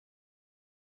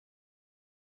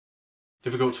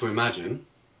Difficult to imagine,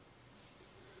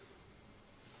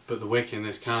 but the wick in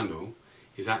this candle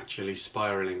is actually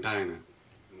spiralling down it.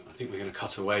 I think we're going to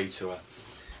cut away to a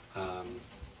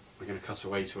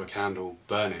candle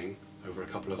burning over a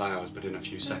couple of hours, but in a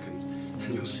few seconds,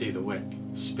 and you'll see the wick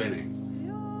spinning.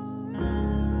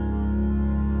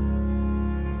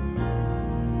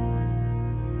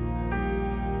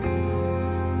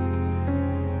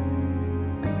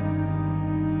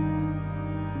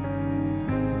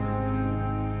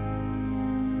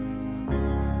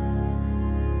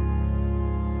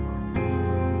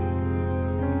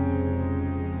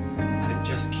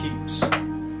 Just keeps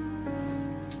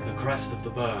the crest of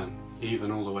the burn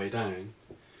even all the way down.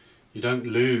 You don't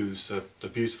lose the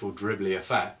beautiful dribbly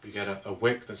effect. You get a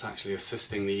wick that's actually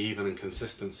assisting the even and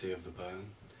consistency of the burn.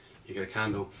 You get a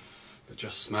candle that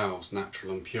just smells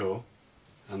natural and pure,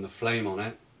 and the flame on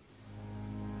it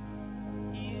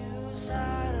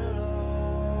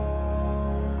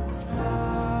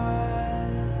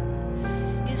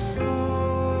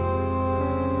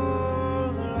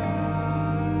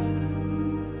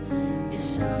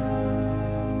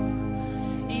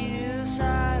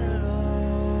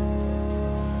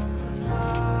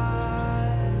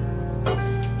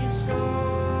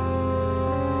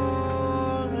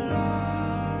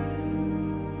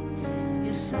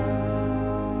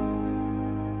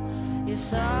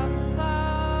It's a fire.